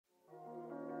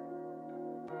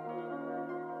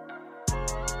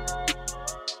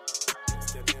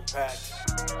impact.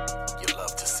 You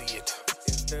love to see it.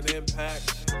 Instant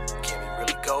impact. Can he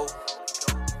really go?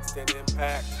 Instant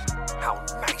impact. How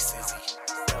nice is he?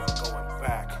 Never going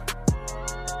back.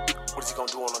 What is he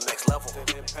gonna do on the next level?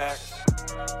 Instant impact.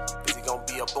 Is he gonna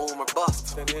be a boom or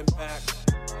bust? Instant impact.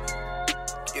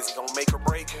 Is he gonna make or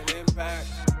break? Instant impact.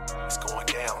 It's going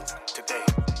down today.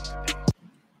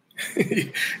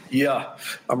 Yeah,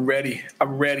 I'm ready.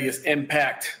 It's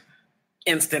impact.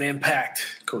 Instant impact.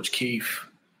 Coach Keith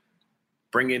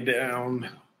bringing down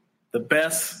the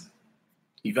best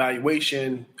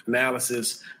evaluation,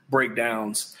 analysis,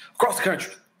 breakdowns across the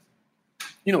country.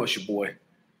 You know it's your boy.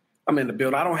 I'm in the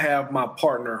building. I don't have my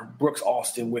partner, Brooks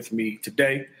Austin, with me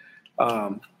today.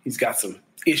 He's got some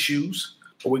issues,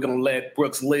 but we're going to let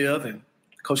Brooks live, and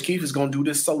Coach Keith is going to do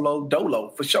this solo dolo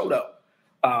for show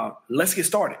though. Let's get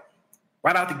started.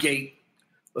 Right out the gate,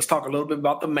 let's talk a little bit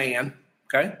about the man,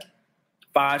 okay?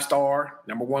 5-star,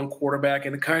 number 1 quarterback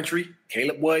in the country,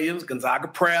 Caleb Williams, Gonzaga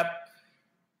Prep,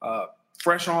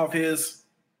 fresh off his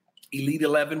Elite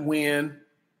 11 win,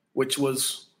 which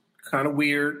was kind of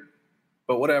weird,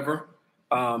 but whatever.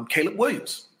 Caleb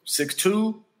Williams,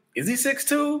 6'2". Is he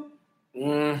 6'2"?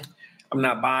 I'm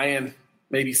not buying.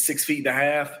 Maybe 6 feet and a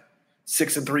half,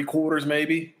 6 3/4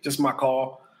 maybe. Just my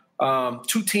call.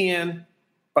 210,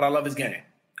 but I love his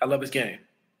game.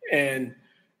 And,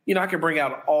 you know, I can bring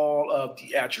out all of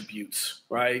the attributes,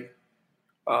 right?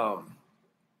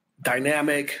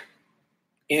 Dynamic,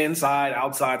 inside,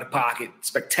 outside the pocket,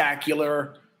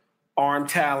 spectacular, arm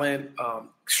talent,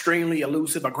 extremely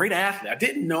elusive, a great athlete. I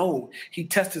didn't know he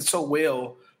tested so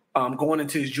well going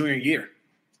into his junior year.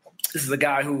 This is a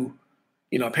guy who,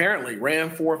 you know, apparently ran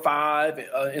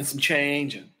 4.5 and some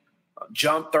change and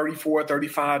jumped 34,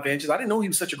 35 inches. I didn't know he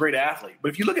was such a great athlete.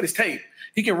 But if you look at his tape,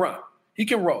 he can run. He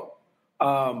can roll.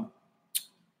 A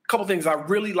couple things I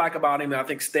really like about him that I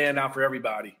think stand out for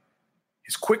everybody.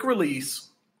 His quick release,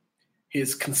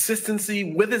 his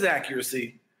consistency with his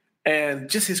accuracy, and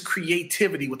just his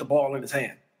creativity with the ball in his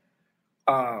hand.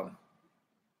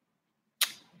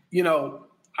 You know,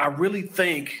 I really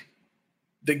think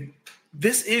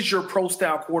this is your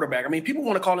pro-style quarterback. I mean, people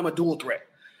want to call him a dual threat,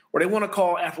 or they want to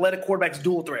call athletic quarterbacks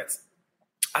dual threats.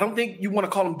 I don't think you want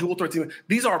to call them dual threats.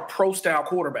 These are pro-style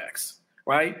quarterbacks,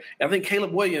 right? And I think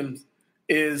Caleb Williams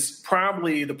is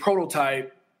probably the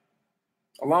prototype,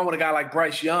 along with a guy like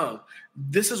Bryce Young.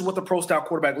 This is what the pro-style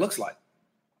quarterback looks like.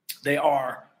 They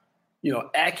are, you know,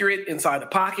 accurate inside the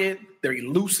pocket. They're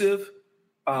elusive.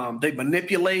 They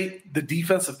manipulate the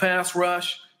defensive pass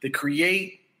rush. They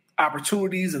create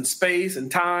opportunities and space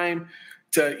and time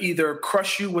to either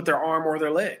crush you with their arm or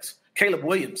their legs. Caleb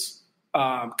Williams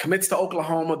commits to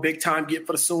Oklahoma, big-time get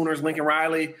for the Sooners. Lincoln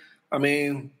Riley, I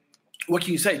mean, what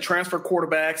can you say? Transfer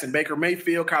quarterbacks and Baker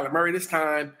Mayfield, Kyler Murray this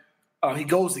time. He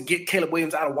goes to get Caleb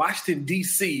Williams out of Washington,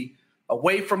 D.C.,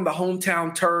 away from the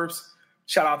hometown turfs.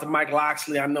 Shout out to Mike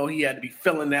Loxley. I know he had to be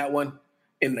feeling that one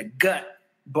in the gut.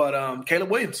 But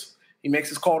Caleb Williams, he makes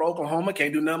his call to Oklahoma,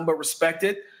 can't do nothing but respect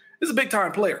it. This is a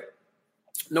big-time player,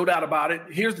 no doubt about it.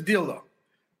 Here's the deal, though.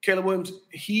 Caleb Williams,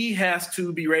 he has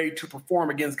to be ready to perform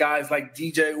against guys like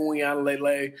DJ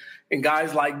Uiagalelei and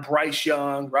guys like Bryce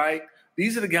Young, right?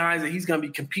 These are the guys that he's going to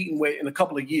be competing with in a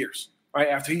couple of years, right,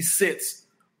 after he sits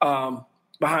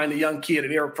behind the young kid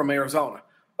from Arizona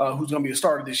who's going to be a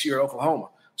starter this year at Oklahoma.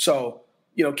 So,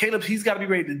 you know, Caleb, he's got to be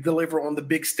ready to deliver on the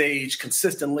big stage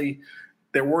consistently.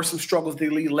 There were some struggles with the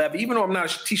Elite 11, even though I'm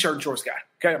not a T-shirt and shorts guy.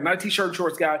 Okay, I'm not a T-shirt and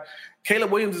shorts guy.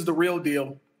 Caleb Williams is the real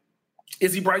deal.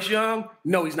 Is he Bryce Young?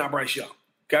 No, he's not Bryce Young.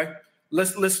 Okay,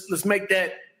 let's make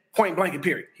that point blank and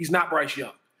period. He's not Bryce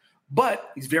Young,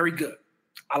 but he's very good.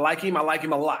 I like him a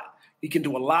lot. He can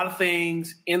do a lot of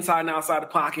things inside and outside the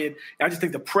pocket. And I just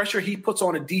think the pressure he puts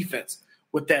on a defense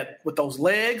with those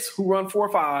legs who run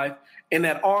 4.5 and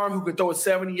that arm who can throw it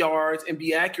 70 yards and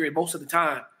be accurate most of the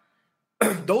time.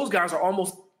 Those guys are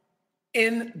almost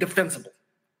indefensible.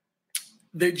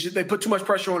 They put too much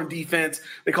pressure on the defense.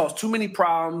 They cause too many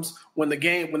problems when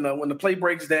the play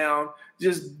breaks down.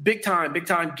 Just big time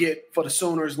get for the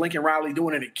Sooners. Lincoln Riley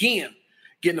doing it again,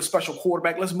 getting a special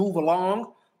quarterback. Let's move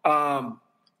along.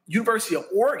 University of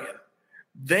Oregon,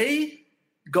 they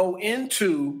go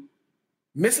into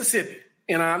Mississippi,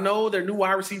 and I know their new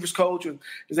wide receivers coach.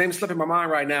 His name is slipping my mind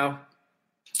right now,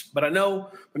 but I know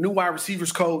the new wide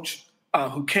receivers coach.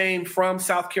 Who came from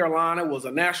South Carolina, was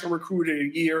a national recruiter of the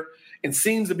year, and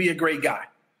seems to be a great guy.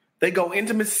 They go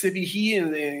into Mississippi. He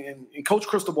and Coach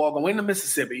Cristobal go into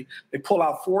Mississippi. They pull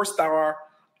out 4-star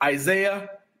Isaiah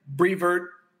Brevert,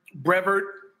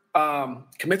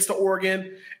 commits to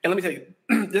Oregon. And let me tell you,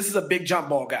 this is a big jump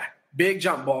ball guy.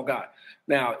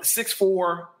 Now,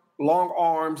 6'4", long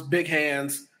arms, big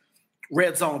hands.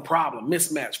 red zone problem,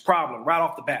 mismatch problem right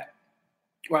off the bat,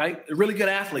 right? A really good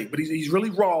athlete, but he's really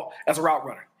raw as a route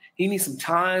runner. He needs some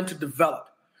time to develop,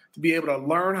 to be able to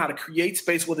learn how to create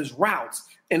space with his routes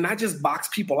and not just box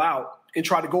people out and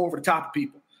try to go over the top of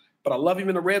people. But I love him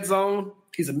in the red zone.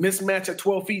 He's a mismatch at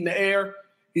 12 feet in the air.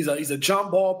 He's a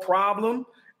jump ball problem.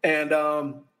 And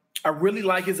I really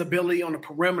like his ability on the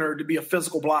perimeter to be a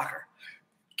physical blocker.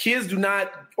 Kids do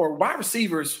not, or wide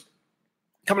receivers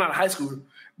coming out of high school,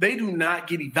 they do not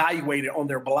get evaluated on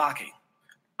their blocking.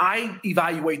 I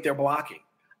evaluate their blocking.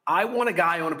 I want a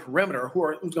guy on the perimeter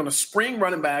who's going to spring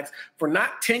running backs for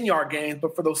not 10-yard gains,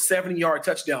 but for those 70-yard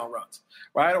touchdown runs,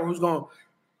 right? Or who's going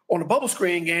on the bubble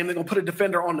screen game, they're going to put a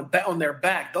defender on their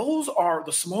back. Those are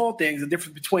the small things, the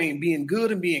difference between being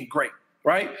good and being great,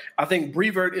 right? I think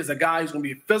Breivert is a guy who's going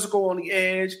to be physical on the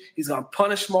edge. He's going to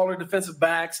punish smaller defensive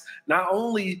backs, not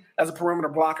only as a perimeter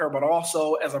blocker, but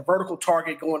also as a vertical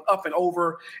target going up and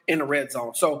over in the red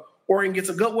zone. So Oregon gets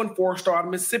a good one, 4-star out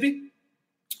of Mississippi.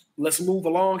 Let's move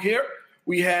along here.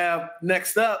 We have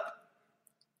next up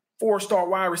 4-star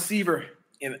wide receiver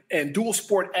and dual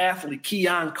sport athlete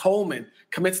Keon Coleman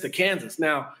commits to Kansas.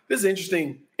 Now, this is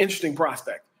an interesting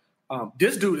prospect.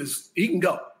 This dude he can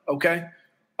go, okay?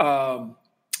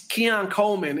 Keon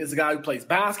Coleman is a guy who plays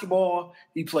basketball.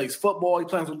 He plays football. He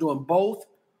plans on doing both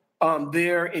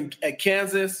there at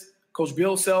Kansas. Coach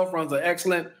Bill Self runs an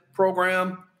excellent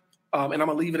program, and I'm going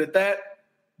to leave it at that.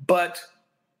 But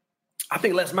I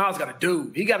think Les Miles got a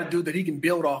dude. He got a dude that he can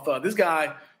build off of. This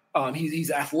guy,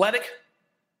 he's athletic.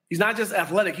 He's not just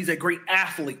athletic. He's a great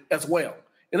athlete as well.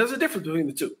 And there's a difference between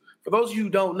the two. For those of you who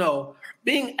don't know,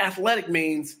 being athletic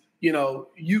means,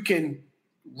 you can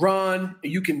run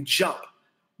and you can jump.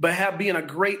 But being a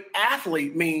great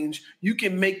athlete means you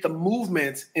can make the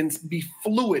movements and be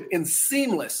fluid and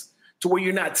seamless to where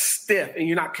you're not stiff and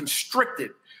you're not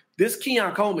constricted. This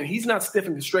Keon Coleman, he's not stiff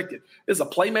and constricted. This is a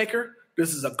playmaker.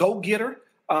 This is a go-getter.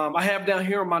 I have down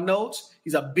here in my notes,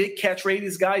 he's a big catch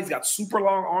radius guy. He's got super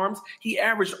long arms. He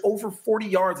averaged over 40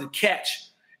 yards a catch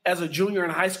as a junior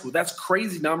in high school. That's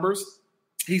crazy numbers.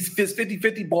 His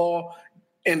 50-50 ball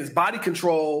and his body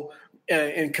control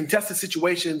and contested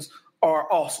situations are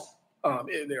awesome.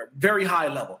 They're very high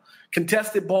level.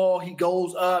 Contested ball, he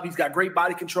goes up. He's got great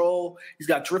body control. He's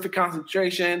got terrific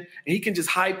concentration. And he can just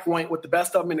high point with the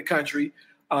best of them in the country.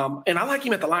 And I like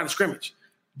him at the line of scrimmage.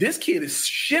 This kid is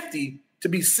shifty to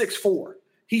be 6'4".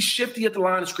 He's shifty at the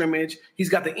line of scrimmage. He's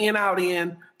got the in-out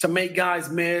in to make guys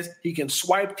miss. He can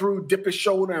swipe through, dip his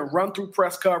shoulder, and run through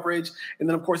press coverage. And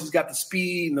then, of course, he's got the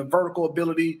speed and the vertical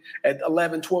ability at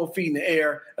 11, 12 feet in the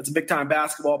air. That's a big-time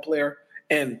basketball player.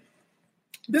 And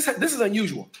this is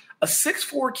unusual. A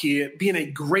 6'4" kid being a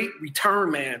great return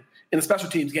man in a special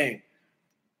teams game.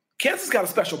 Kansas got a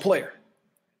special player.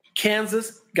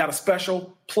 Kansas got a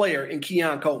special player in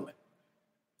Keon Coleman.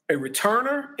 A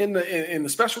returner in the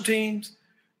special teams,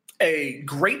 a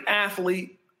great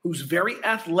athlete who's very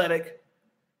athletic,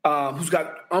 who's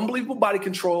got unbelievable body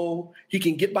control. He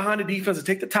can get behind the defense and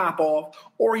take the top off,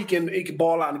 or he can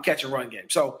ball out and catch a run game.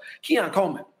 So Keon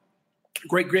Coleman,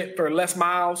 great grit for Les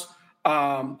Miles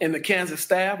and the Kansas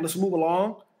staff. Let's move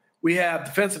along. We have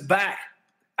defensive back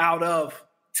out of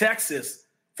Texas,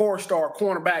 4-star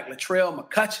cornerback Latrell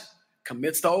McCutcheon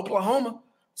commits to Oklahoma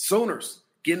Sooners.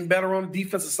 Getting better on the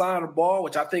defensive side of the ball,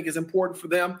 which I think is important for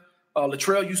them.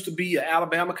 Latrell used to be an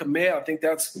Alabama commit. I think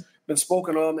that's been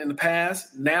spoken of in the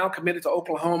past. Now committed to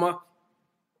Oklahoma.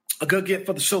 A good get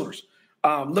for the Sooners.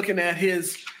 Looking at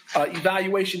his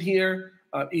evaluation here,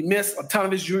 he missed a ton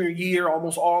of his junior year,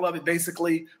 almost all of it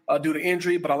basically due to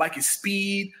injury, but I like his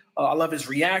speed. I love his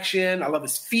reaction. I love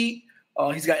his feet.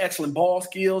 He's got excellent ball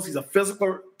skills. He's a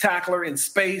physical tackler in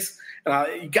space.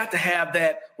 You got to have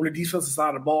that on the defensive side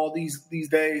of the ball these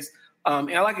days.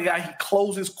 And I like a guy, he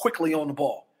closes quickly on the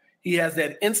ball. He has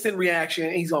that instant reaction,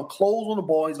 and he's going to close on the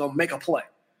ball. He's going to make a play.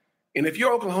 And if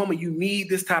you're Oklahoma, you need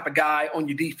this type of guy on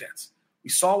your defense.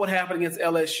 We saw what happened against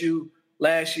LSU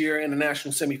last year in the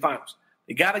national semifinals.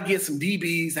 They got to get some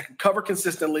DBs that can cover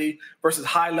consistently versus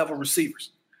high-level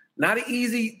receivers. Not an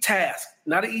easy task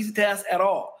at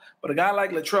all. But a guy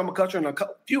like Latrell McCutcheon and a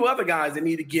few other guys that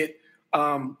need to get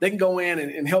they can go in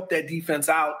and help that defense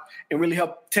out and really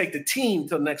help take the team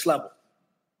to the next level.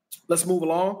 Let's move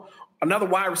along. Another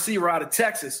wide receiver out of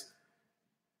Texas,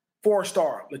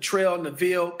 4-star, Latrell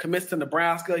Neville, commits to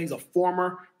Nebraska. He's a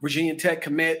former Virginia Tech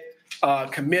commit,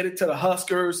 committed to the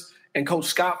Huskers and Coach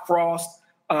Scott Frost.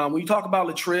 When you talk about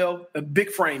Latrell, a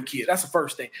big frame kid, that's the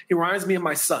first thing. He reminds me of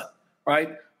my son,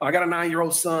 right? I got a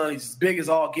 9-year-old son. He's as big as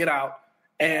all get out.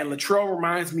 And Latrell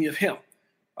reminds me of him.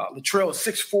 Latrell is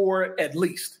 6'4" at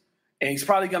least. and he's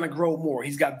probably going to grow more.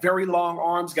 He's got very long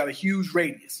arms, got a huge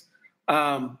radius.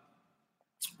 One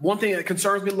thing that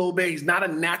concerns me a little bit, he's not a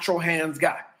natural hands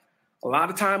guy. A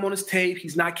lot of time on his tape,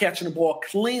 he's not catching the ball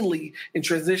cleanly and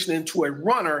transitioning into a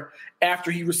runner after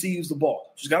he receives the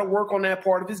ball. So he's got to work on that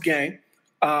part of his game.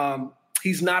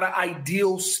 He's not an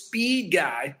ideal speed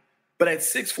guy, but at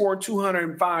 6'4",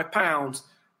 205 pounds,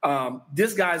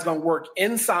 this guy's going to work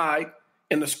inside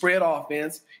in the spread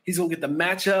offense. He's going to get the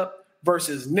matchup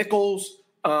versus nickels,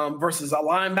 versus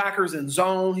linebackers in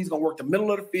zone. He's going to work the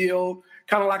middle of the field,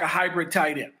 kind of like a hybrid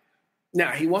tight end.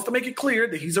 Now, he wants to make it clear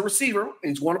that he's a receiver and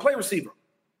he's going to play receiver.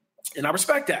 And I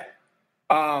respect that.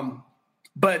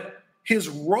 But his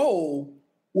role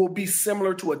will be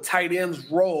similar to a tight end's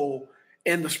role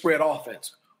in the spread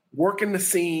offense. Working the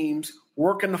seams,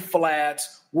 working the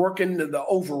flats, working the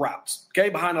over routes, okay,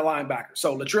 behind the linebacker.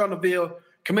 So Latrell Neville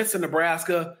commits to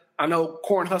Nebraska. I know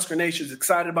Cornhusker Nation is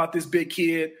excited about this big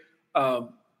kid.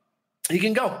 He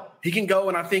can go. He can go,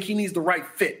 and I think he needs the right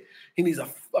fit. He needs a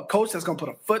coach that's going to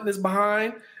put a foot in his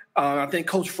behind. I think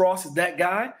Coach Frost is that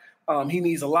guy. He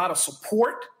needs a lot of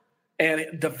support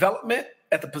and development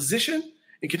at the position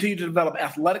and continue to develop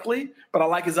athletically, but I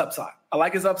like his upside. I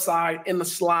like his upside in the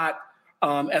slot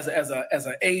as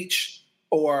a H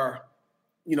or,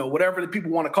 whatever the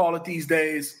people want to call it these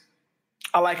days.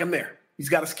 I like him there. He's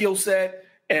got a skill set,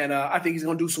 and I think he's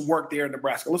going to do some work there in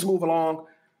Nebraska. Let's move along.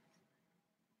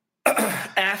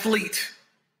 Athlete.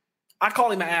 I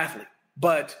call him an athlete,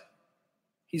 but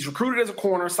he's recruited as a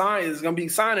corner. Is going to be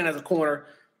signing as a corner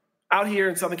out here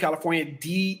in Southern California.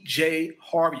 DJ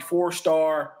Harvey,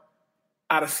 4-star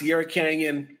out of Sierra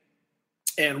Canyon,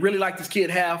 and really like this kid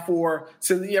ever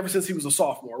since he was a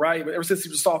sophomore, right? But ever since he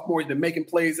was a sophomore, he's been making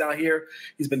plays out here.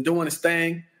 He's been doing his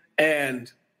thing,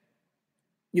 and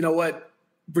you know what?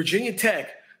 Virginia Tech,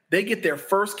 they get their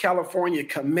first California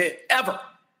commit ever,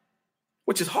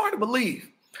 which is hard to believe.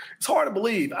 It's hard to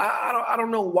believe. I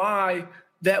don't know why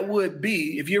that would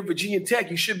be. If you're Virginia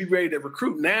Tech, you should be ready to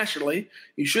recruit nationally.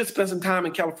 You should spend some time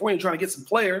in California trying to get some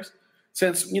players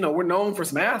since, we're known for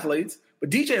some athletes. But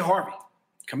DJ Harvey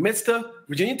commits to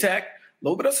Virginia Tech. A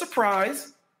little bit of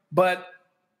surprise, but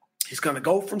he's going to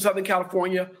go from Southern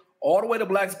California all the way to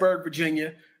Blacksburg,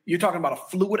 Virginia. You're talking about a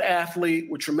fluid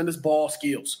athlete with tremendous ball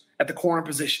skills at the corner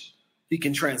position. He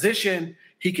can transition.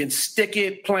 He can stick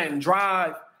it, plant and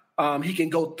drive. He can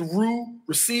go through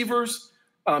receivers.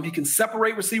 He can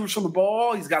separate receivers from the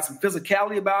ball. He's got some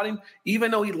physicality about him, even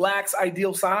though he lacks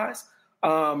ideal size.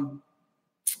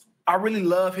 I really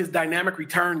love his dynamic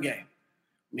return game.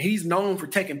 He's known for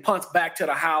taking punts back to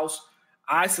the house.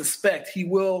 I suspect he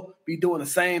will be doing the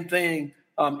same thing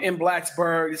in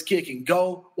Blacksburg. This kid can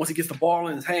go once he gets the ball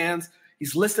in his hands.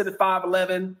 He's listed at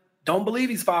 5'11". Don't believe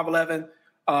he's 5'11".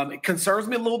 It concerns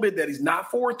me a little bit that he's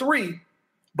not 4'3",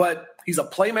 but he's a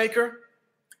playmaker.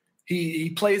 He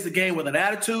plays the game with an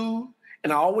attitude,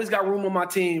 and I always got room on my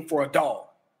team for a dog.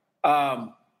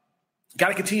 Got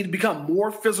to continue to become more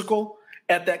physical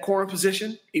at that corner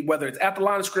position, whether it's at the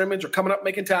line of scrimmage or coming up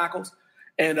making tackles,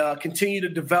 and continue to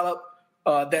develop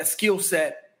that skill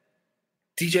set.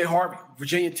 DJ Harvey,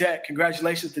 Virginia Tech,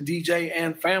 congratulations to DJ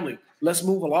and family. Let's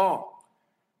move along.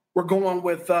 We're going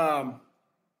with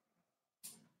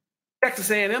Texas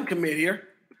A&M commit here.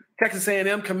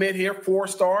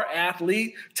 4-star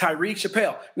athlete, Tyreek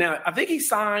Chappelle. Now, I think he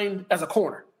signed as a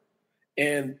corner,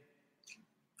 and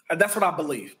that's what I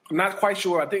believe. I'm not quite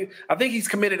sure. I think he's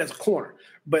committed as a corner.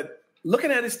 But looking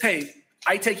at his tape,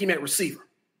 I take him at receiver.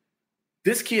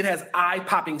 This kid has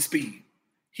eye-popping speed.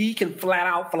 He can flat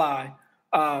out fly.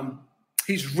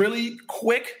 He's really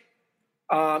quick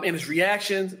in his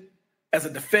reactions as a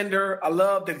defender. I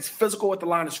love that he's physical at the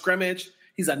line of scrimmage.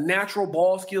 He's a natural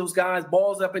ball skills guy.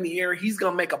 Ball's up in the air. He's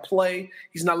going to make a play.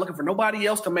 He's not looking for nobody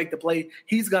else to make the play.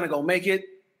 He's going to go make it.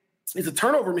 He's a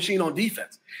turnover machine on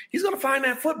defense. He's going to find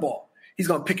that football. He's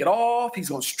going to pick it off. He's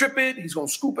going to strip it. He's going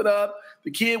to scoop it up.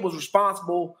 The kid was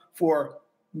responsible for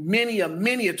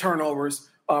many turnovers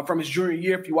from his junior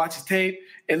year, if you watch his tape.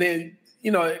 And then,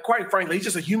 quite frankly, he's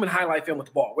just a human highlight film with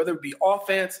the ball, whether it be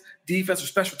offense, defense, or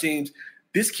special teams.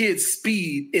 This kid's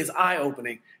speed is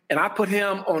eye-opening. And I put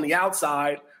him on the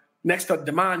outside next to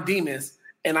Damon Demas,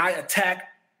 and I attack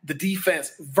the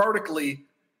defense vertically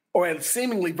or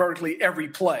seemingly vertically every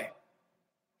play.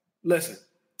 Listen,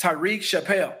 Tyreek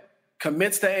Chappelle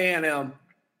commits to A&M,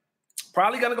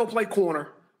 probably going to go play corner,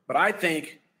 but I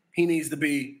think he needs to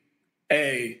be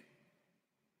a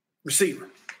receiver.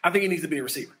 All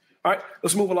right,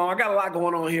 let's move along. I got a lot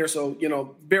going on here, so,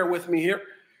 bear with me here.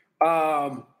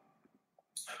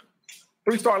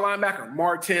 3-star linebacker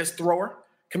Martez Thrower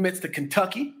commits to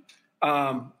Kentucky.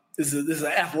 This This is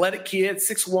an athletic kid,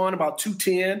 6'1", about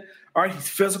 210. All right, he's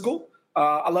physical.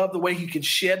 I love the way he can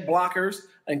shed blockers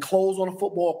and close on a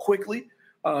football quickly.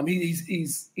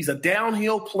 He's a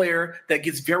downhill player that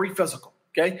gets very physical.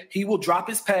 Okay, he will drop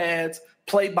his pads,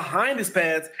 play behind his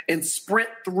pads, and sprint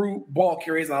through ball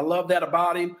carriers. And I love that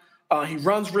about him. He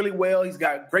runs really well. He's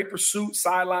got great pursuit,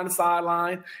 sideline to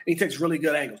sideline, and he takes really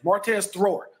good angles. Martez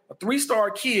Thrower, a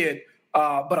 3-star kid,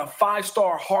 but a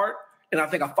 5-star heart, and I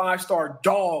think a 5-star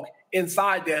dog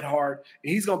inside that heart.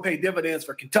 And he's going to pay dividends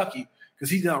for Kentucky because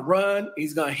he's going to run,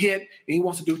 he's going to hit, and he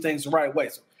wants to do things the right way.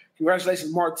 So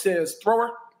congratulations, Martez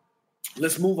Thrower.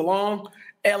 Let's move along.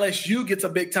 LSU gets a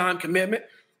big-time commitment.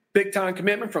 Big-time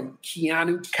commitment from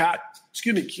Keanu Cott.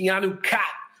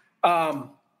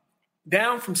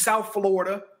 Down from South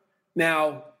Florida.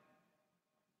 Now,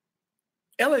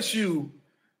 LSU,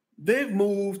 they've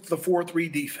moved to the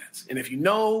 4-3 defense. And if you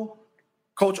know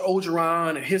Coach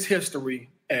Orgeron and his history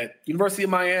at University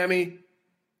of Miami,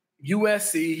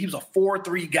 USC, he was a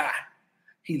 4-3 guy.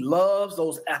 He loves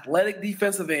those athletic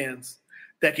defensive ends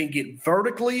that can get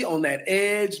vertically on that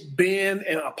edge, bend,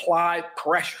 and apply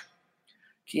pressure.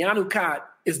 Keanu Cott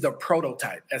is the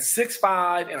prototype at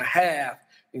 6'5" and a half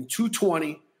and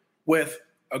 220 with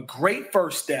a great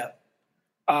first step.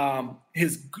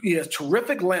 He has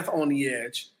terrific length on the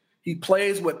edge. He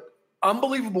plays with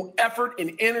unbelievable effort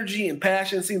and energy and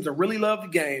passion, seems to really love the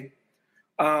game.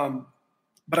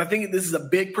 But I think this is a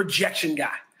big projection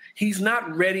guy. He's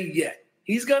not ready yet.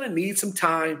 He's going to need some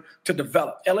time to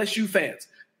develop. LSU fans,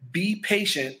 be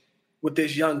patient with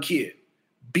this young kid.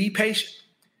 Be patient.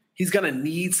 He's going to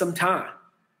need some time.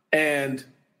 And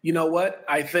you know what?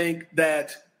 I think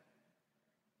that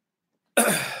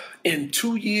in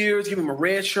 2 years, give him a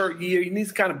red shirt year, he needs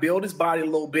to kind of build his body a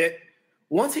little bit.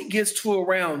 Once he gets to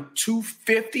around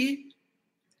 250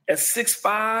 at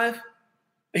 6'5",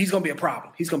 he's going to be a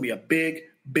problem. He's going to be a big,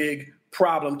 big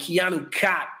problem. Keanu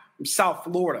Cott from South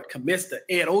Florida commits to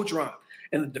Ed Orgeron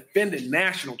and the defending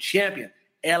national champion,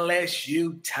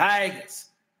 LSU Tigers.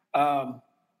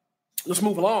 Let's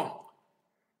move along.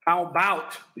 How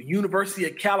about the University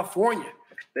of California?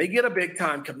 They get a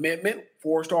big-time commitment,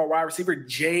 4-star wide receiver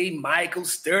J. Michael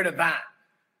Sturdivant.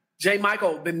 J.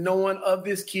 Michael, been knowing of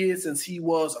this kid since he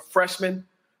was a freshman.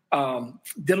 Did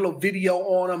a little video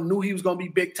on him, knew he was going to be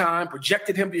big-time,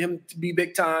 projected him to be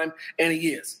big-time, and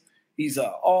he is. He's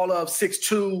all of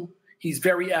 6'2". He's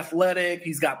very athletic.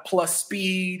 He's got plus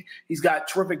speed. He's got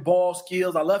terrific ball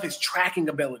skills. I love his tracking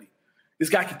ability. This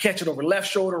guy can catch it over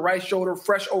left shoulder, right shoulder,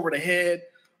 fresh over the head.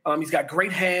 He's got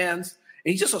great hands.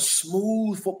 And he's just a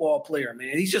smooth football player,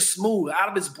 man. He's just smooth. Out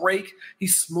of his break,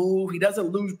 he's smooth. He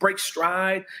doesn't lose break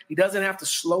stride. He doesn't have to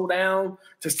slow down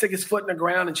to stick his foot in the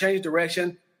ground and change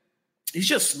direction. He's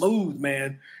just smooth,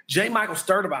 man. J. Michael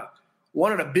Sturdivant,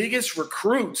 one of the biggest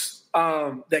recruits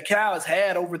that Cal has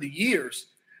had over the years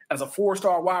as a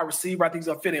 4-star wide receiver. I think he's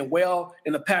going to fit in well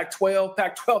in the Pac-12.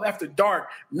 Pac-12 after dark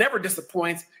never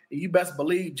disappoints. And you best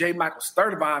believe J. Michael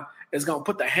Sturdivant is going to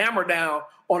put the hammer down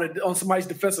on somebody's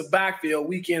defensive backfield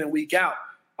week in and week out.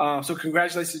 So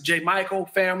congratulations to J. Michael,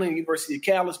 family, and University of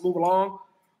Cal. Let's move along.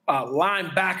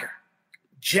 Linebacker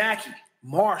Jackie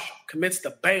Marshall commits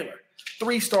to Baylor.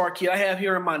 3-star kid I have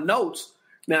here in my notes.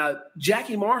 Now,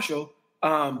 Jackie Marshall,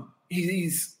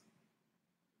 he's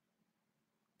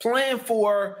playing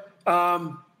for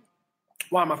why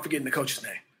am I forgetting the coach's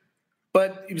name?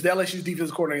 But he was the LSU's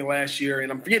defensive coordinator last year, and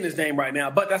I'm forgetting his name right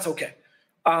now, but that's okay.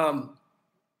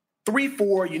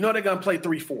 3-4, you know they're going to play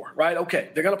 3-4, right? Okay,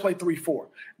 they're going to play 3-4.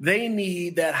 They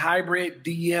need that hybrid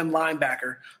DM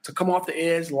linebacker to come off the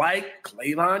edge like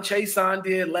Clavon Chason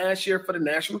did last year for the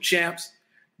national champs.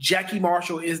 Jackie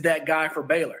Marshall is that guy for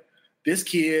Baylor. This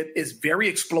kid is very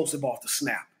explosive off the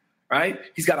snap, right?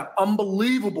 He's got an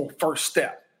unbelievable first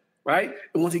step, right?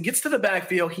 And once he gets to the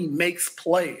backfield, he makes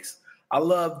plays. I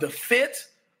love the fit.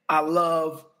 I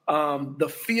love the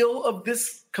feel of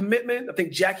this commitment. I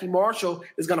think Jackie Marshall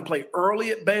is going to play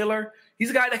early at Baylor. He's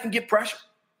a guy that can get pressure.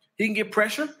 He can get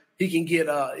pressure. He can get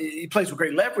he plays with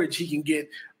great leverage. He can get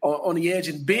on the edge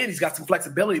and bend. He's got some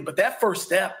flexibility. But that first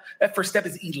step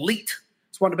is elite.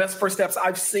 It's one of the best first steps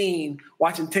I've seen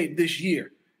watching tape this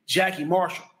year. Jackie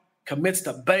Marshall commits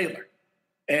to Baylor.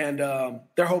 And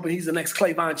they're hoping he's the next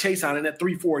Clavon Chason in that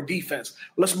 3-4 defense.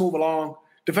 Let's move along.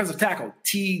 Defensive tackle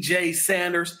T.J.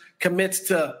 Sanders commits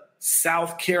to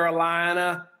South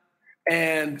Carolina.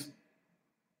 And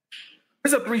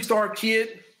he's a 3-star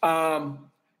kid. And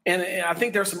I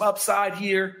think there's some upside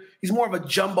here. He's more of a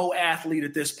jumbo athlete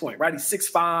at this point, right? He's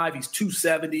 6'5", he's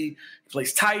 270. He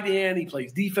plays tight end. He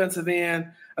plays defensive end.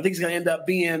 I think he's going to end up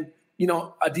being,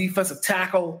 a defensive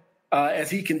tackle as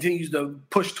he continues to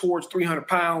push towards 300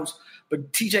 pounds.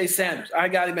 But TJ Sanders, I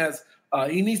got him as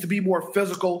he needs to be more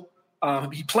physical.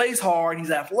 He plays hard.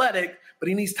 He's athletic, but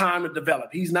he needs time to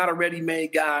develop. He's not a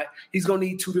ready-made guy. He's going to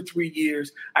need 2 to 3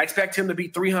 years. I expect him to be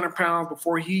 300 pounds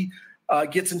before he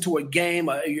gets into a game,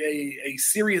 a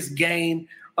serious game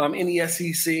in the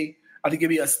SEC. I think he'll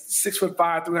be a 6'5",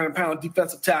 300-pound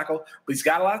defensive tackle. But he's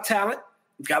got a lot of talent.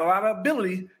 He's got a lot of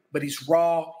ability, but he's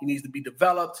raw. He needs to be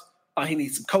developed. He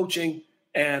needs some coaching.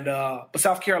 And but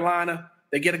South Carolina,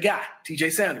 they get a guy,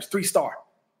 TJ Sanders, 3-star.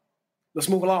 Let's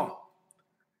move along.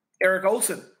 Eric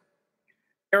Olsen.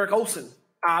 Eric Olsen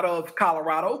out of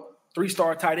Colorado,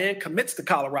 3-star tight end, commits to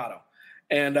Colorado.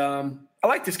 And I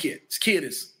like this kid. This kid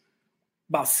is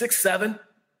about 6'7",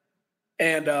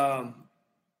 and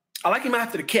I like him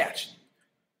after the catch.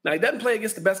 Now, he doesn't play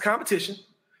against the best competition,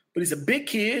 but he's a big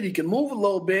kid. He can move a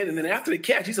little bit, and then after the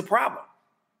catch, he's a problem.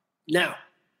 Now,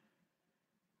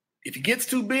 if he gets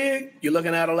too big, you're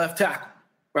looking at a left tackle,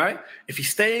 right? If he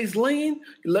stays lean,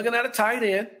 you're looking at a tight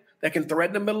end that can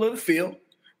threaten the middle of the field,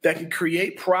 that can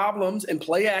create problems in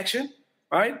play action,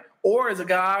 right? Or as a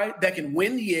guy that can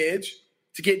win the edge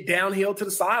to get downhill to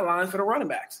the sidelines for the running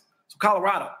backs. So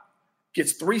Colorado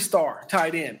gets 3-star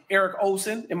tight end Eric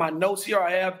Olsen. In my notes here,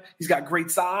 I have he's got great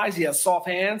size. He has soft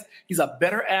hands. He's a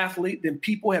better athlete than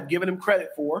people have given him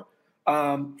credit for.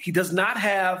 He does not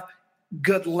have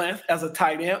good length as a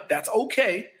tight end. That's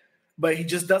okay, but he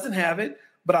just doesn't have it.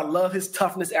 But I love his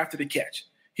toughness after the catch.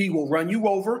 He will run you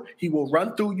over, he will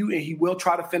run through you, and he will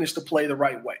try to finish the play the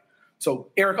right way. So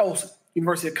Eric Olsen,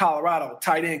 University of Colorado,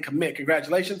 tight end commit.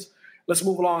 Congratulations. Let's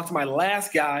move along to my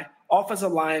last guy,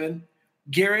 offensive lineman,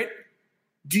 Garrett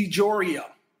DiGiorgio.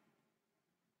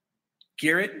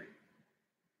 Garrett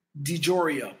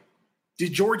DiGiorgio.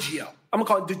 DiGiorgio. I'm going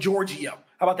to call it DiGiorgio.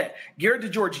 How about that? Garrett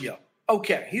DiGiorgio.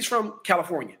 Okay, he's from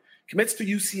California. Commits to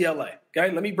UCLA. Okay,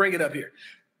 let me bring it up here.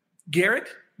 Garrett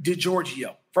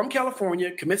DiGiorgio from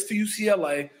California, commits to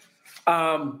UCLA.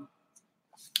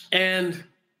 And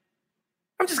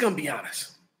I'm just going to be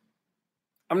honest.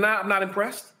 I'm not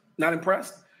impressed. Not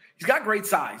impressed. He's got great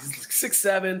size. He's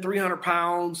 6'7", 300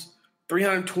 pounds,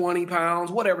 320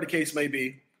 pounds, whatever the case may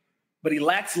be. But he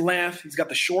lacks length. He's got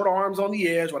the short arms on the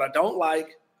edge, what I don't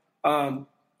like. And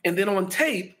then on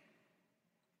tape,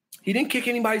 he didn't kick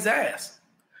anybody's ass.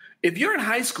 If you're in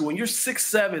high school and you're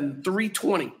 6'7",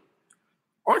 320,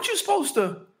 aren't you supposed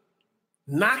to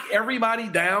knock everybody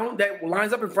down that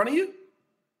lines up in front of you?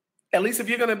 At least if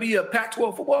you're going to be a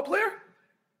Pac-12 football player?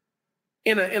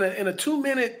 In a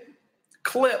 2-minute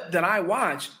clip that I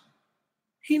watched,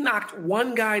 he knocked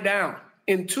one guy down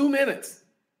in 2 minutes.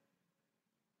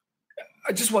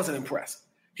 I just wasn't impressed.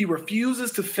 He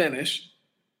refuses to finish.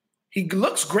 He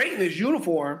looks great in his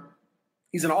uniform.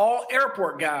 He's an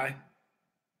all-airport guy,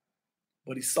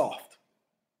 but he's soft.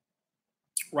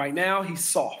 Right now, he's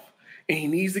soft, and he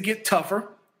needs to get tougher,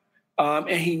 and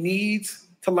he needs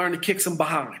to learn to kick some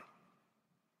behind.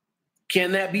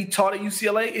 Can that be taught at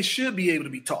UCLA? It should be able to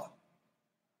be taught.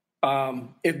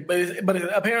 But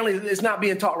apparently it's not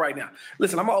being taught right now.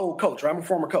 Listen, I'm an old coach, right? I'm a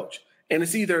former coach. And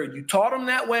it's either you taught him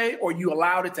that way or you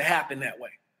allowed it to happen that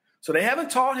way. So they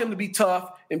haven't taught him to be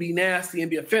tough and be nasty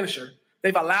and be a finisher.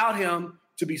 They've allowed him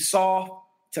to be soft,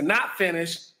 to not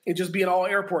finish, and just be an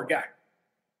all-airport guy.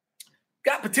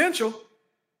 Got potential,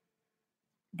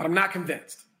 but I'm not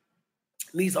convinced.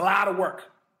 Needs a lot of work.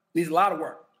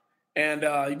 And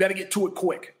you better get to it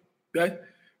quick, okay?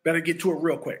 Better get to it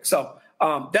real quick. So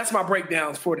that's my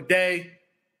breakdowns for today.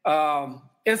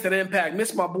 Instant Impact.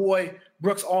 Miss my boy,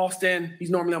 Brooks Austin. He's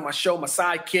normally on my show, my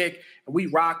sidekick, and we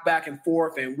rock back and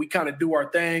forth, and we kind of do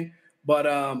our thing. But,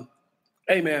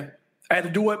 hey, man, I had to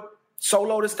do it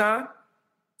solo this time.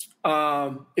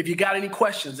 If you got any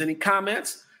questions, any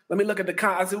comments, let me look at the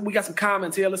comments. We got some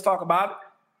comments here. Let's talk about it.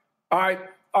 All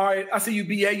right. I see you,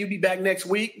 BA. You'll be back next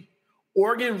week.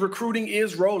 Oregon recruiting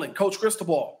is rolling. Coach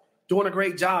Cristobal doing a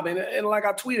great job. And like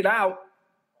I tweeted out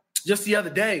just the other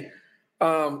day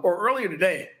or earlier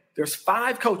today, there's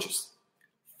 5 coaches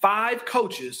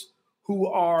who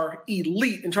are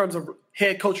elite in terms of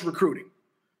head coach recruiting.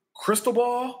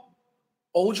 Cristobal,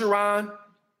 Orgeron,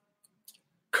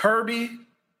 Kirby,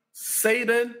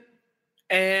 Saban,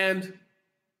 and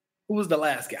who was the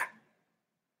last guy?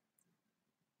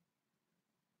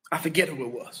 I forget who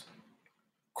it was.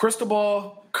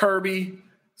 Cristobal, Kirby,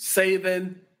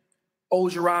 Saban,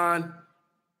 Orgeron,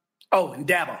 and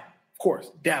Dabo. Of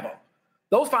course, Dabo.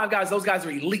 Those 5 guys, those guys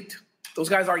are elite. Those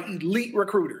guys are elite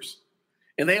recruiters.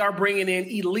 And they are bringing in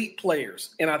elite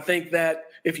players. And I think that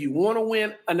if you want to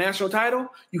win a national title,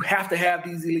 you have to have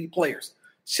these elite players.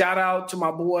 Shout out to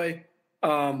my boy,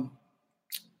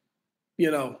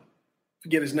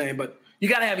 forget his name, but you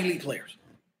got to have elite players.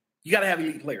 You got to have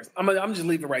elite players. I'm just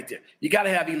leaving it right there. You got to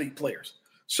have elite players.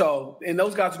 So, and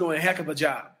those guys are doing a heck of a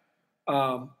job.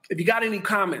 If you got any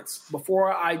comments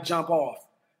before I jump off,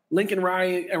 Lincoln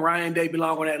Riley and Ryan Day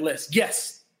belong on that list.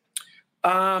 Yes.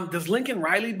 Does Lincoln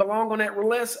Riley belong on that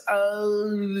list? I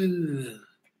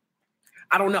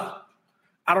don't know.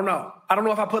 I don't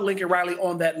know if I put Lincoln Riley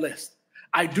on that list.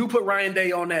 I do put Ryan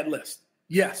Day on that list.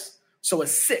 Yes. So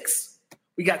it's 6.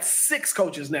 We got 6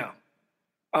 coaches now.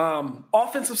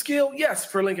 Offensive skill, yes,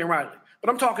 for Lincoln Riley. But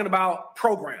I'm talking about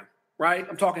program, right?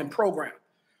 I'm talking program.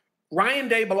 Ryan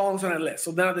Day belongs on that list.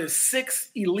 So now there's 6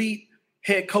 elite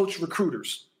head coach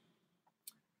recruiters.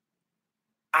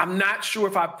 I'm not sure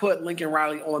if I put Lincoln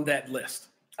Riley on that list.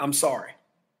 I'm sorry.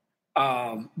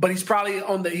 But he's probably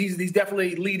on he's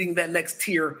definitely leading that next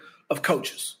tier of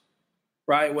coaches,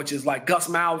 right? Which is like Gus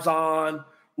Malzahn,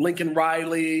 Lincoln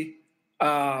Riley,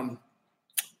 Dan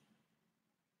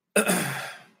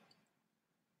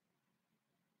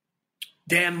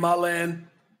Mullen,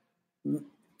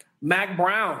 Mack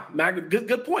Brown.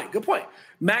 Good point.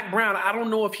 Mack Brown, I don't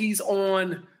know if he's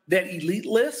on that elite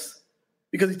list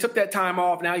because he took that time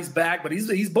off. Now he's back, but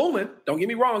he's booming. Don't get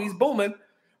me wrong, he's booming.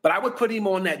 But I would put him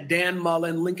on that Dan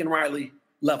Mullen, Lincoln Riley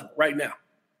level right now.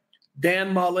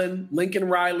 Dan Mullen, Lincoln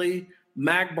Riley,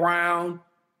 Mack Brown,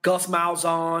 Gus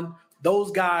Malzahn. Those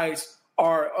guys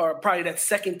are probably that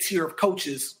second tier of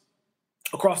coaches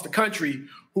across the country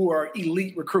who are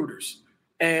elite recruiters.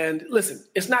 And listen,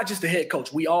 it's not just the head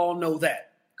coach. We all know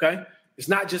that, okay? It's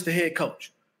not just the head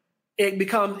coach.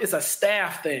 It's a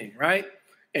staff thing, right?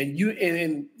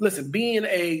 And listen, being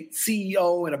a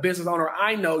CEO and a business owner,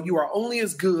 I know you are only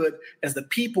as good as the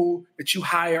people that you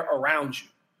hire around you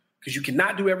because you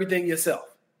cannot do everything yourself.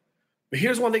 But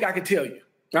here's one thing I can tell you,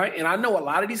 right? And I know a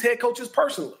lot of these head coaches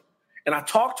personally, and I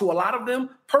talk to a lot of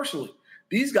them personally.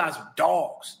 These guys are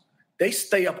dogs. They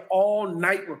stay up all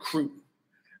night recruiting.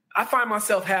 I find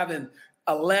myself having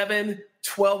 11,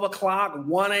 12 o'clock,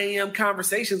 1 a.m.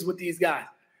 conversations with these guys.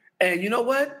 And you know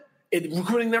what?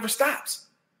 Recruiting never stops.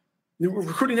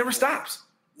 Recruiting never stops.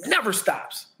 Never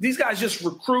stops. These guys just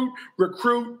recruit.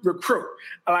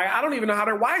 I don't even know how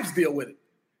their wives deal with it,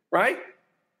 right?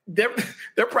 They're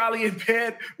probably in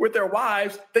bed with their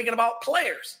wives thinking about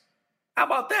players. How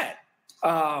about that?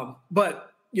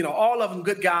 But, all of them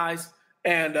good guys.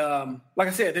 And like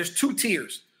I said, there's 2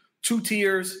 tiers.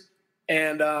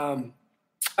 And I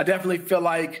definitely feel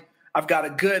like I've got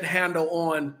a good handle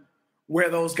on where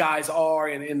those guys are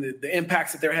and the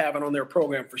impacts that they're having on their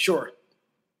program for sure.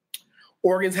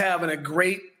 Oregon's having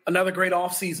another great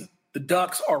offseason. The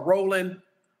Ducks are rolling.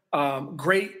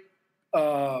 Great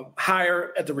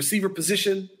hire at the receiver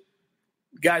position.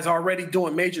 Guys already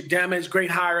doing major damage.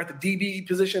 Great hire at the DB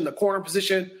position, the corner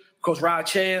position. Coach Rod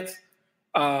Chance.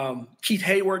 Keith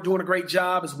Hayward doing a great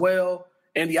job as well.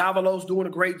 Andy Avalos doing a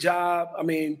great job.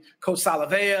 Coach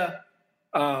Salavea,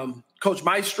 Coach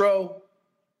Maestro.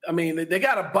 They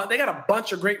got a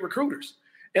bunch of great recruiters.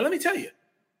 And let me tell you,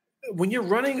 when you're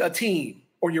running a team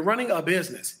or you're running a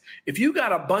business, if you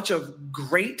got a bunch of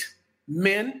great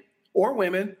men or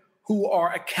women who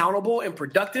are accountable and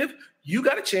productive, you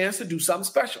got a chance to do something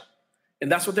special.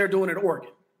 And that's what they're doing at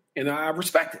Oregon. And I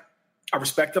respect it. I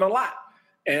respect it a lot.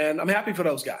 And I'm happy for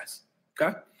those guys.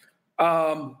 Okay.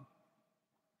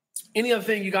 Any other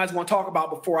thing you guys want to talk about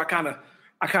before I kind of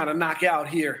knock out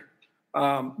here?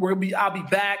 I'll be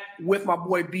back with my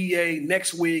boy BA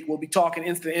next week. We'll be talking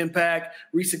instant impact,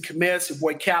 recent commits, your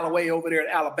boy Callaway over there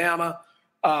at Alabama.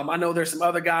 I know there's some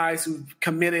other guys who've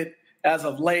committed as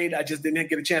of late. I just didn't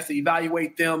get a chance to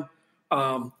evaluate them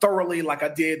thoroughly like I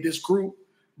did this group,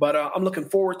 but I'm looking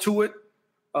forward to it.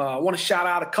 I want to shout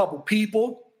out a couple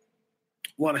people.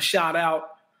 Want to shout out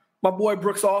my boy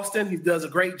Brooks Austin. He does a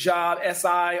great job.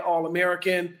 SI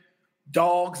All-American.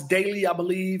 Dogs Daily, I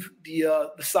believe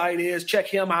the site is. Check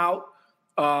him out.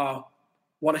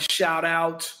 Want to shout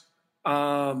out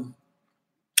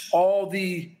all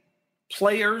the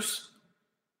players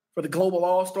for the Global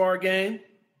All-Star Game.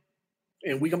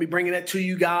 And we're going to be bringing that to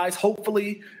you guys,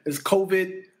 hopefully, as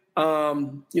COVID,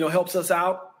 helps us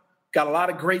out. Got a lot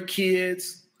of great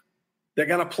kids. They're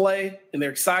going to play, and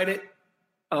they're excited.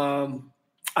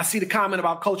 I see the comment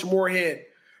about Coach Moorhead.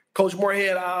 Coach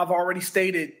Moorhead, I've already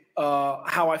stated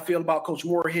how I feel about Coach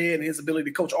Moorhead and his ability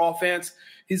to coach offense.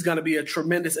 He's going to be a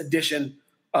tremendous addition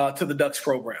to the Ducks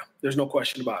program. There's no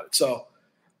question about it. So,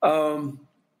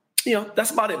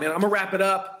 that's about it, man. I'm going to wrap it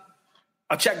up.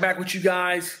 I'll check back with you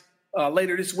guys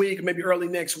later this week, maybe early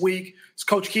next week. It's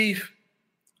Coach Keith,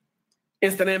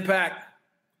 Instant Impact.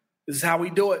 This is how we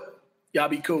do it. Y'all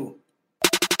be cool.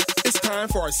 It's time time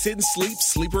for our Sit and Sleep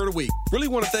Sleeper of the Week. Really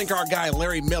want to thank our guy,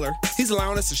 Larry Miller. He's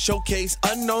allowing us to showcase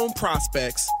unknown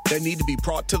prospects that need to be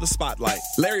brought to the spotlight.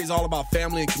 Larry is all about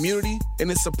family and community, and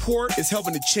his support is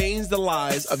helping to change the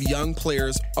lives of young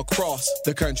players across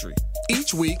the country.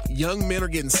 Each week, young men are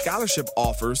getting scholarship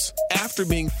offers after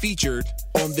being featured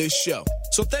on this show.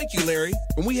 So thank you, Larry.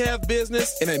 When we have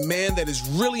business and a man that is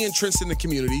really interested in the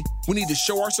community, we need to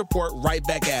show our support right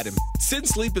back at him. Sit and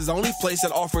Sleep is the only place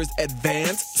that offers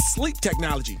advanced sleep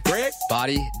technology. Greg?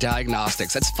 Body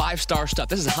Diagnostics. That's 5-star stuff.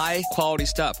 This is high-quality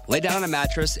stuff. Lay down on a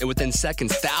mattress, and within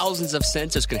seconds, thousands of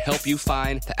sensors can help you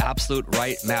find the absolute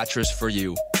right mattress for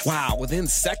you. Wow, within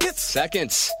seconds?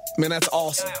 Seconds. Man, that's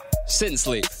awesome. Sit and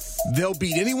Sleep. They'll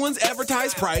beat anyone's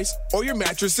advertised price, or your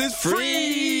mattress is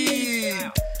free.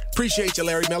 Appreciate you,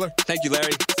 Larry Miller. Thank you,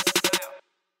 Larry.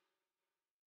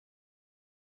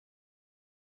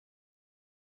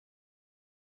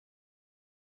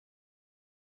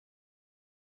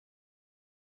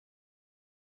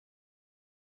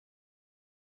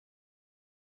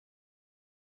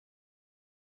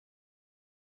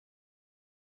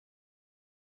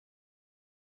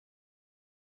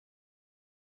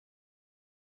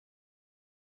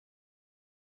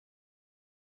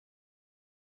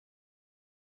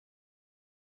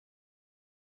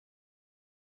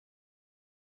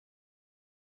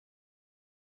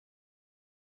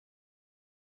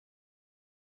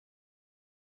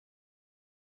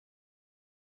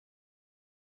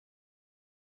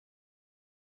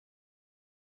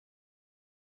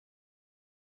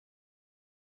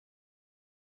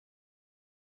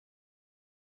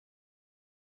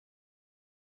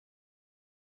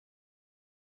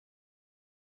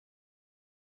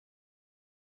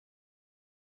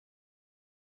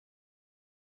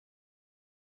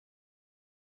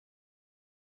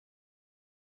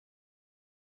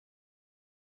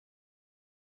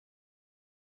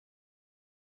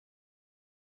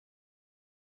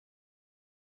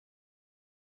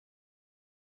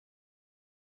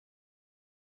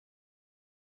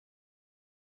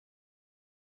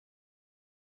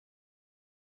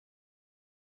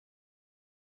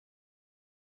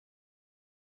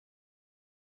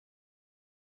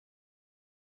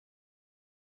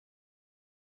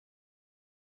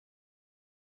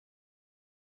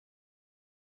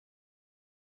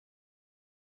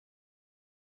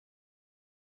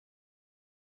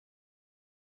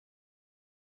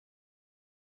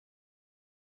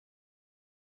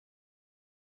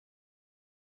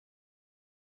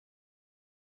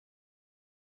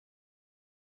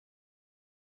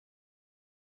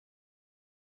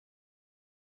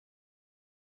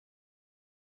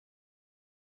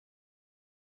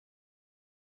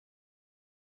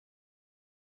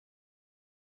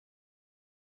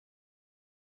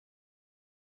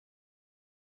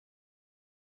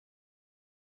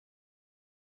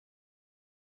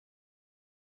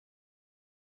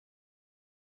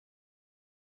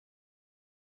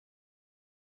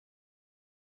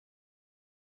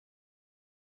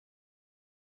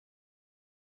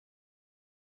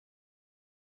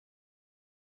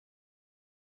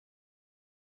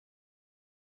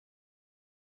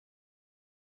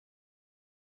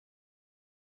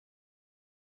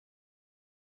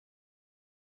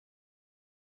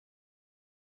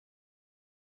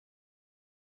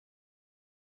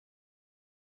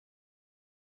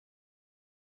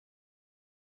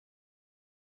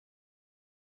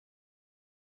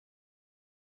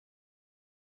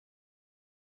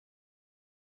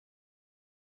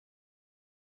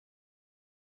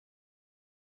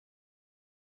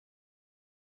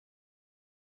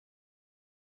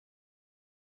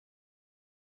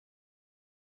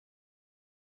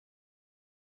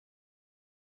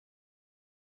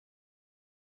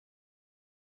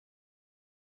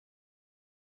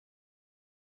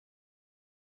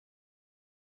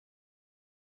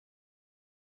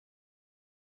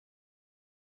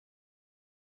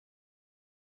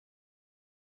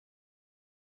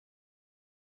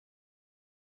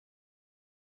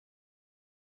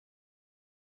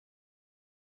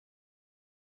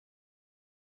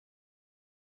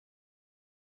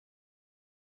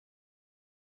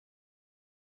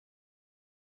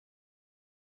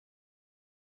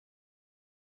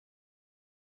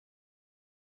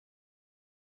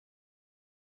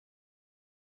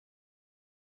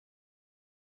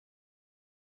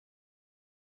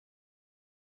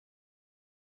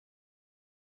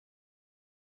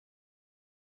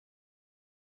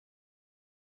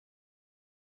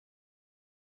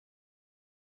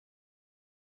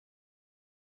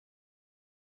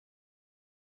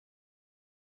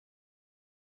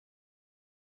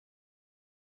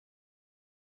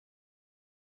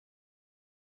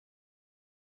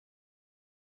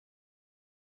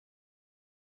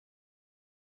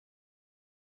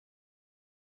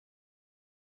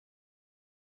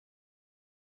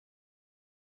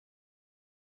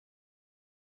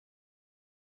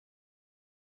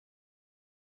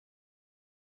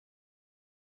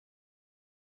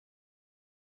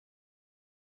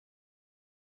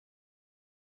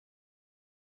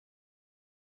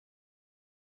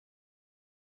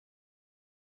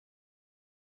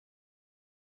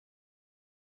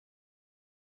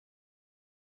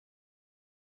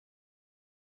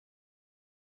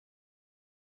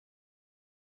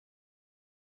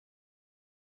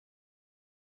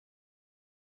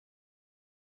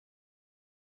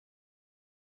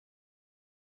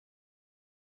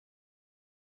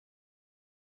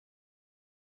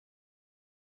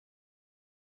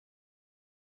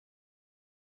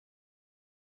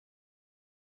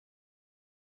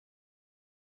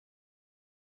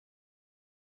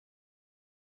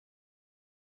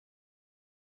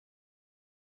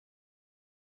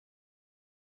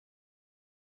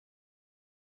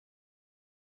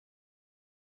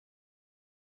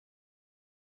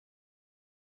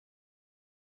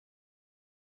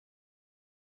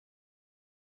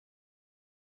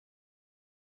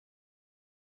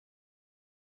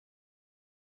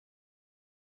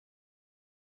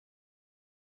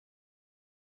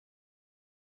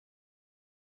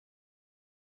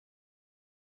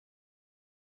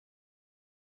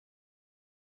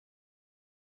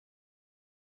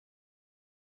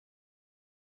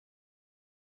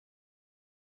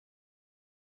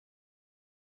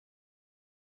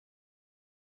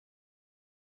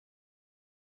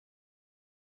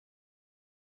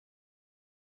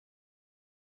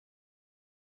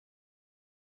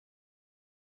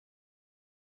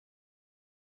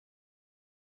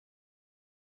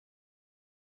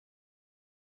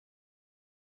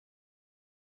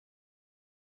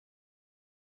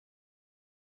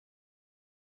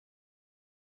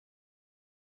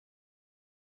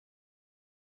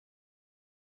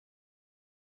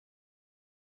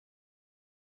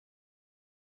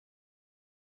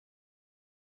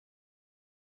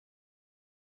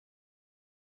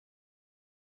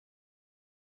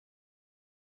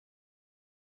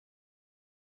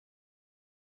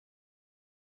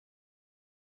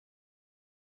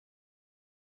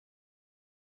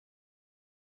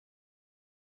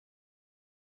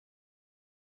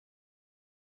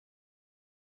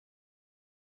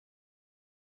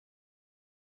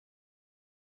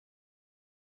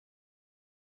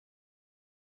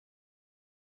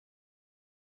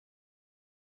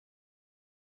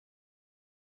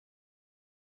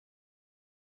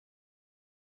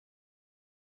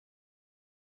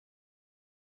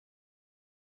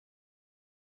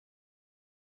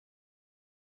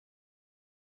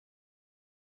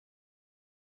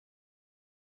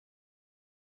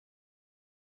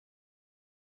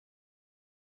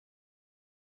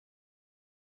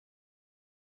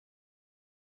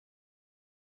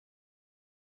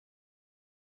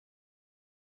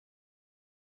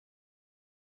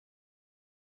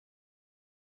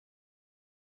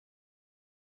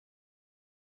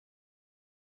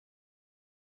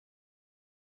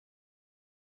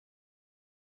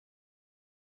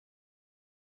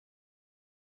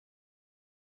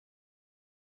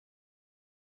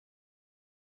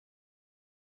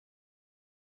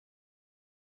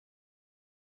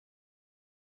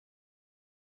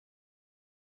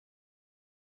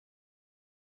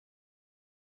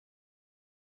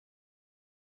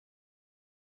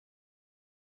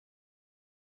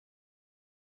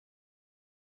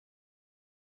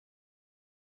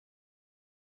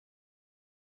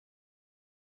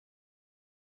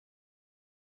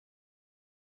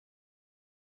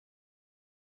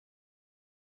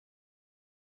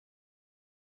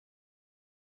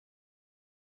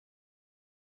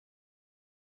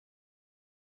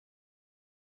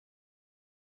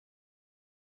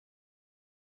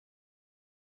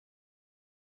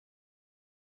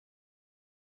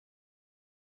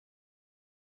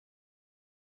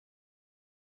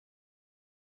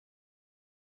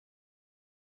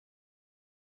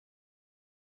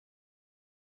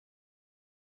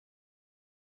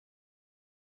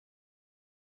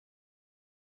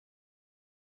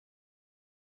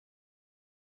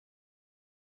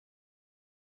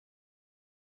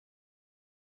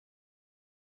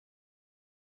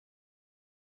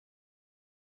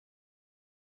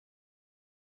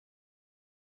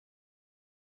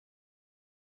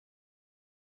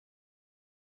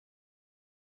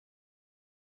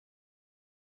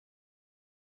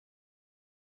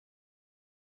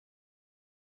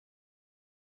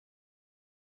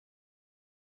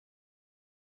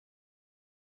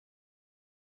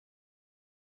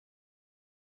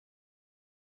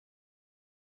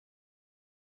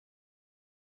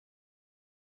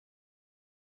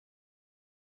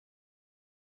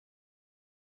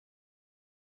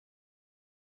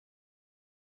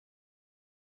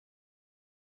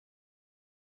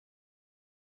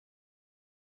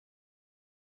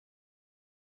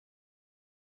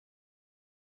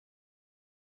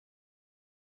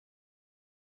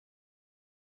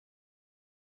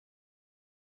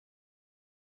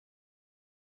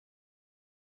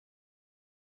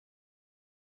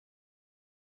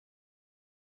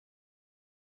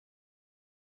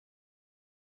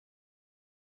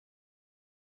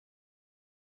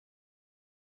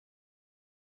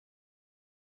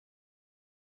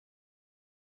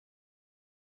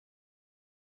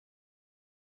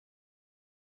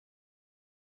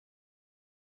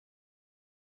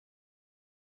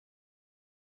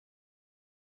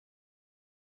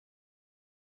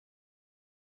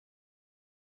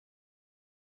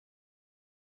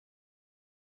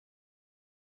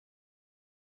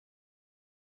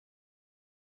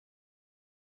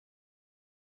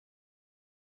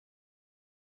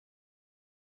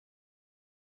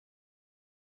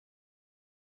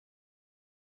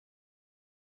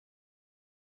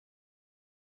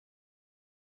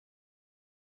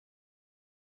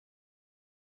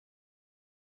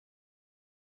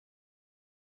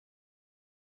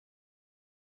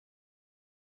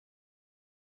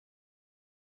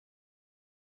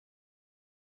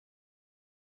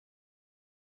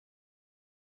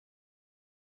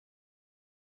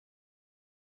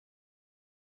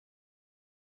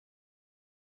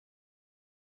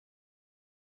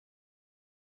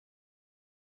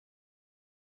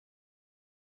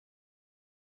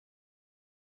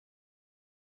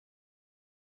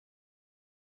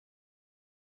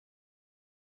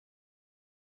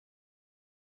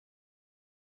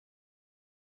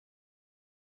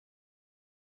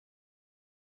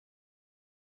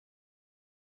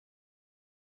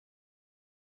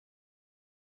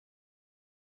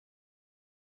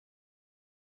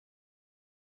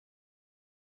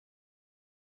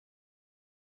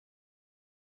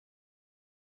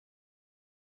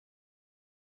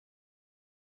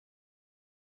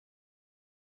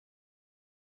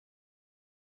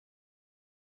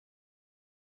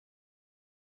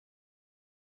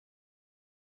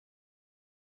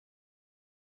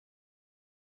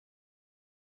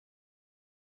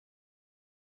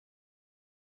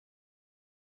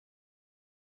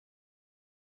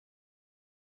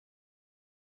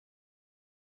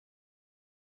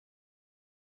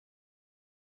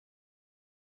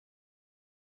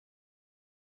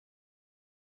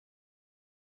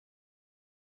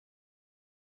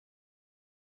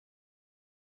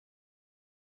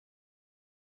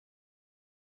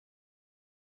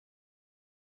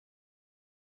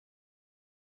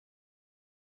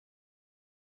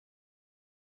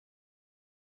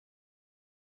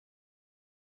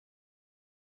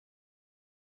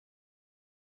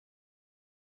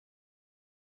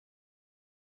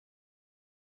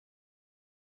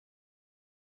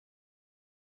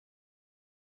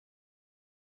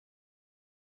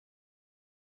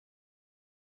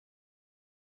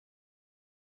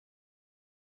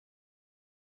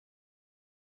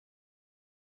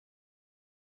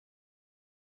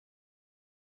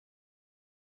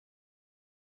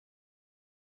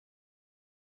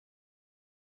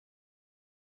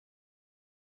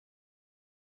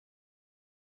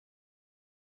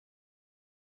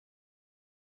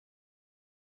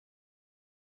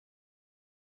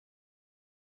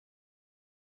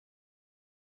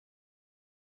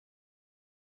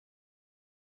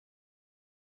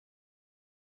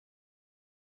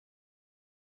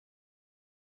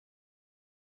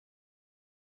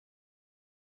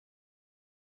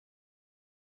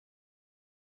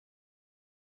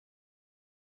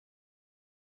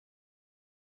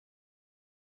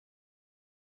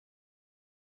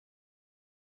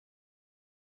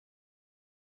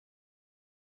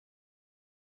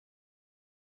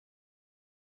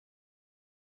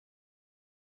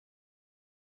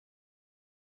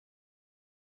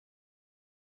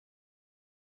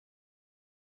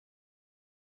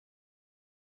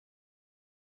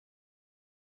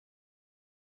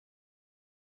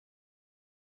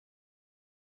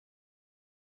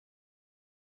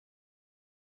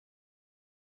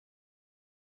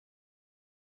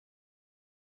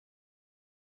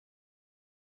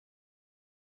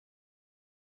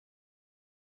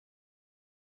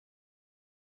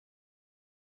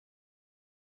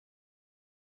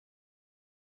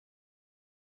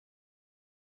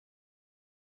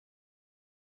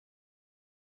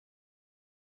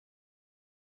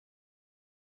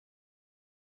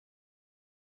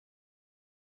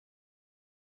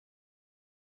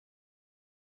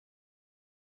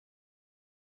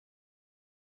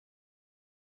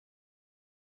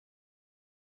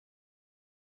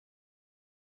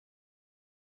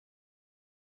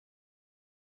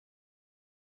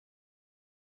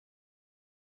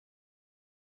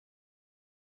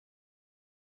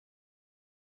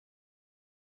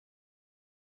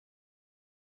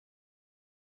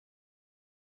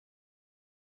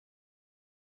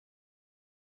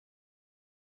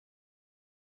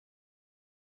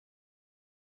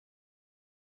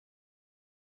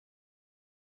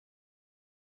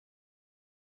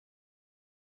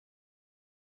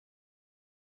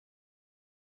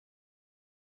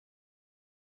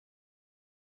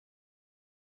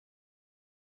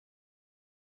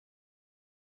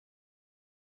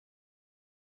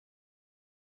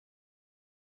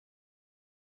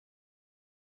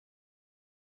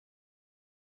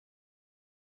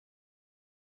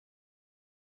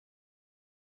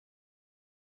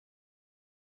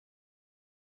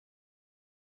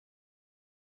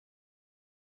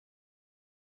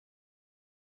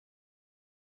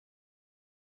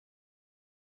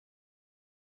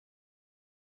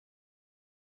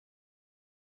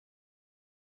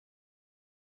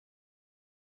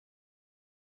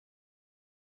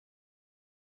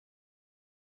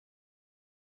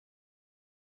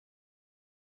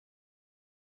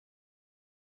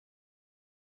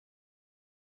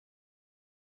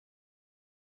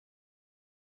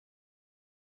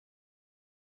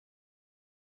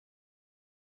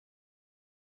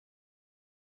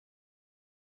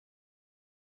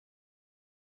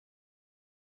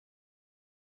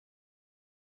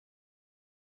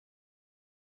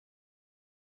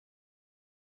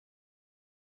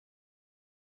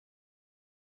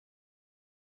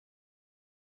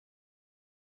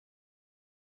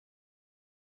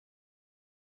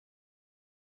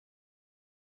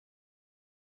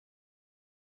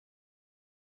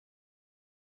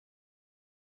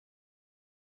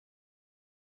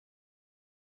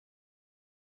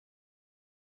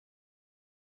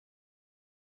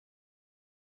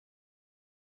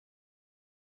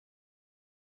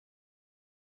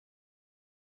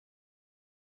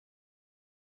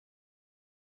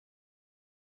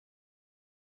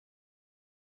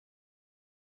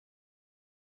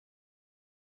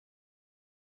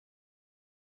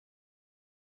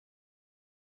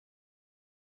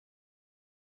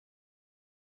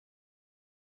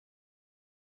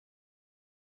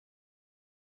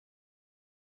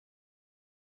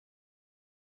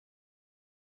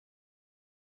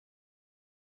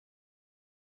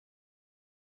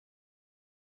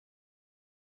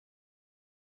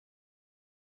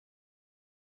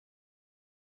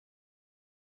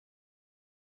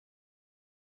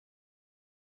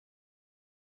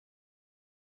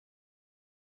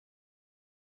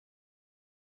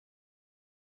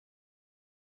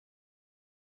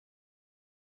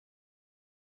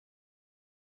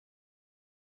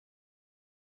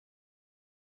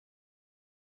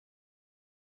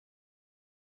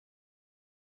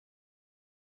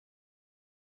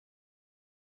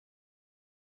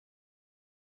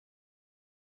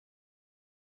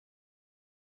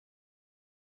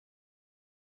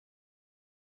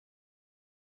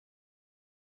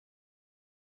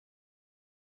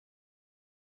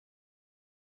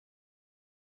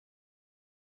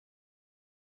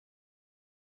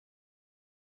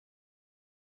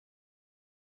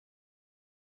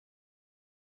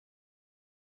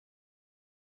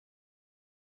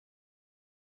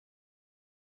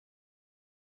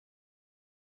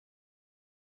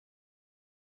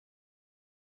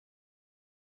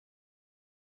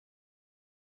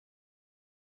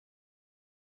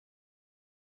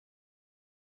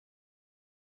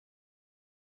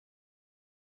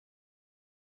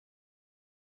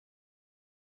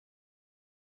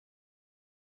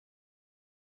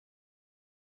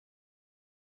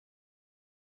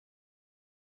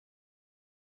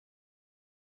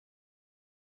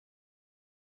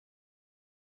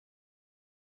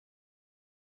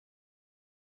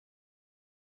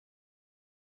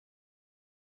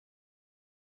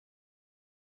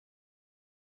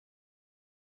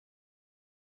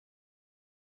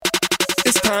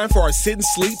 time for our Sit and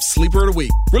Sleep Sleeper of the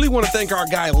Week. Really want to thank our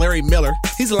guy, Larry Miller.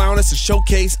 He's allowing us to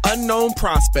showcase unknown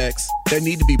prospects that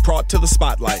need to be brought to the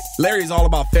spotlight. Larry is all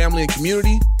about family and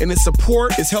community, and his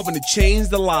support is helping to change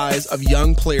the lives of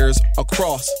young players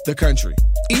across the country.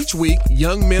 Each week,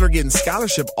 young men are getting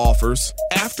scholarship offers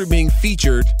after being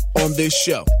featured on this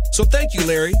show. So thank you,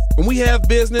 Larry. When we have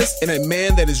business and a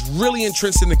man that is really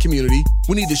interested in the community,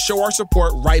 we need to show our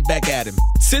support right back at him.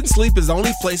 Sit and Sleep is the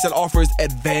only place that offers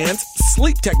advanced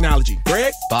sleep technology.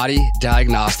 Greg? Body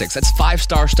Diagnostics. That's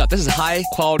 5-star stuff. This is high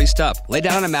quality stuff. Lay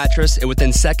down on a mattress, and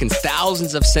within seconds,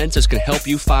 thousands of sensors can help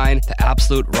you find the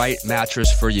absolute right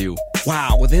mattress for you.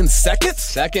 Wow, within seconds?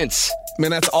 Seconds.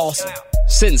 Man, that's awesome.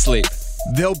 Sit and Sleep.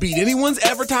 They'll beat anyone's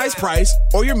advertised price,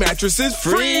 or your mattress is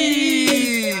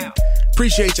free.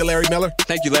 Appreciate you, Larry Miller.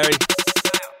 Thank you, Larry.